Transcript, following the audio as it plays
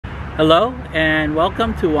Hello and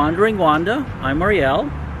welcome to Wandering Wanda. I'm Ariel,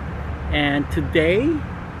 and today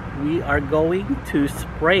we are going to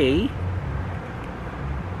spray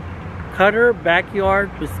Cutter Backyard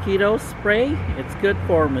Mosquito Spray. It's good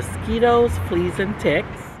for mosquitoes, fleas, and ticks.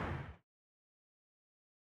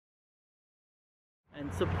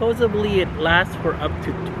 And supposedly it lasts for up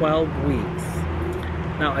to 12 weeks.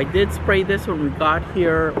 Now I did spray this when we got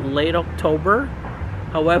here late October.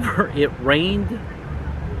 However, it rained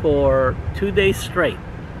for 2 days straight.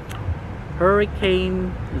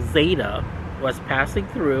 Hurricane Zeta was passing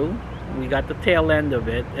through. We got the tail end of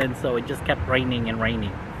it, and so it just kept raining and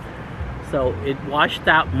raining. So it washed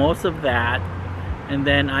out most of that, and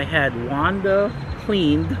then I had WandA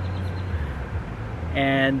cleaned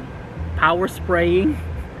and power spraying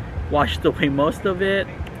washed away most of it.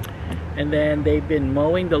 And then they've been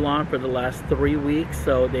mowing the lawn for the last 3 weeks,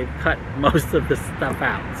 so they've cut most of the stuff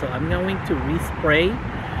out. So I'm going to respray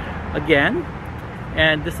again,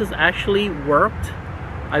 and this has actually worked.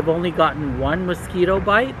 I've only gotten one mosquito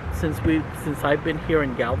bite since I've been here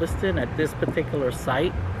in Galveston at this particular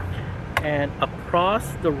site. And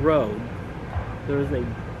across the road there's a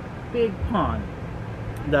big pond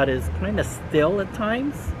that is kind of still at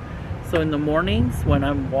times. So in the mornings when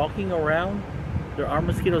I'm walking around, there are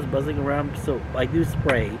mosquitoes buzzing around, so I do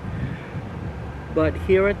spray. But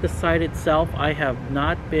here at the site itself, I have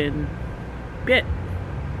not been bit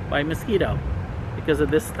by mosquito because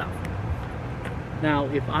of this stuff. Now,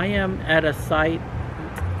 if I am at a site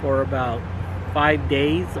for about 5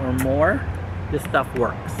 days or more, this stuff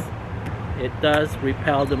works. It does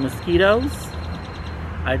repel the mosquitoes.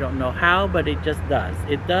 I don't know how, but it just does.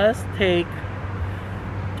 It does take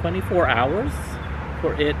 24 hours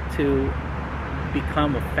for it to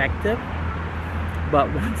become effective,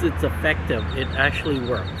 but once it's effective, it actually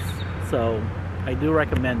works. So I do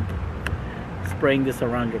recommend spraying this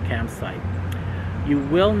around your campsite. You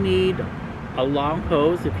will need a long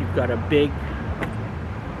hose if you've got a big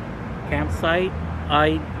campsite.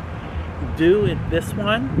 I do in this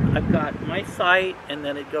one. I've got my site, and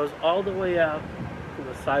then it goes all the way out to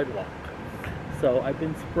the sidewalk. So I've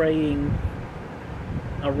been spraying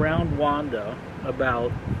around WandA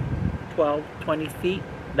about 12-20 feet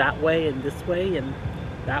that way and this way and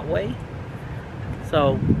that way.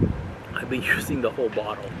 So I've been using the whole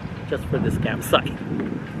bottle just for this campsite,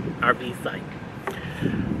 RV site.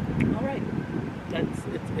 All right,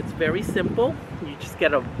 it's very simple. You just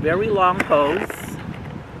get a very long hose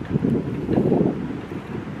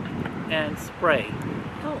and spray.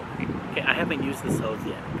 Oh, okay, I haven't used this hose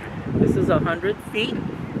yet. This is 100 feet,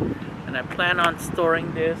 and I plan on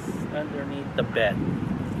storing this underneath the bed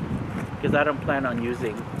because I don't plan on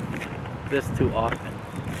using this too often.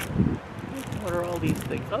 What are all these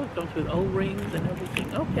things? Oh, it comes with O-rings and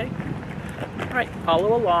everything. Okay. All right,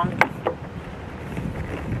 follow along. Are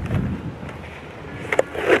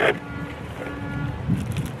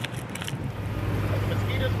the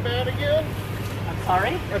mosquitoes bad again? I'm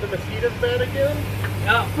sorry? Are the mosquitoes bad again?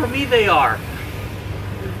 For me, they are.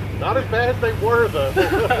 Not as bad as they were, though.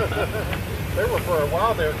 They were for a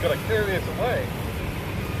while. They were going to carry us away.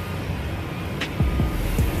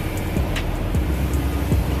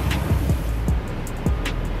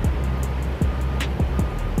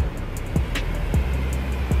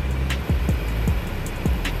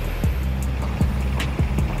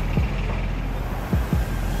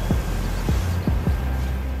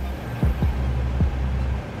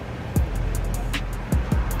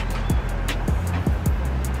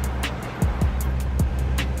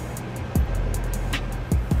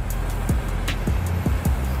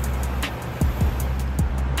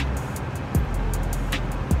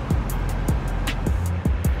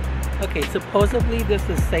 Okay, supposedly this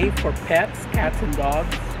is safe for pets, cats and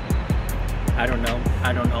dogs. I don't know.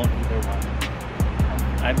 I don't own either one.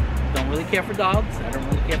 I don't really care for dogs. I don't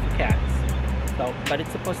really care for cats. So, but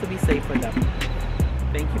it's supposed to be safe for them.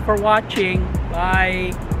 Thank you for watching.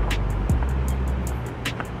 Bye.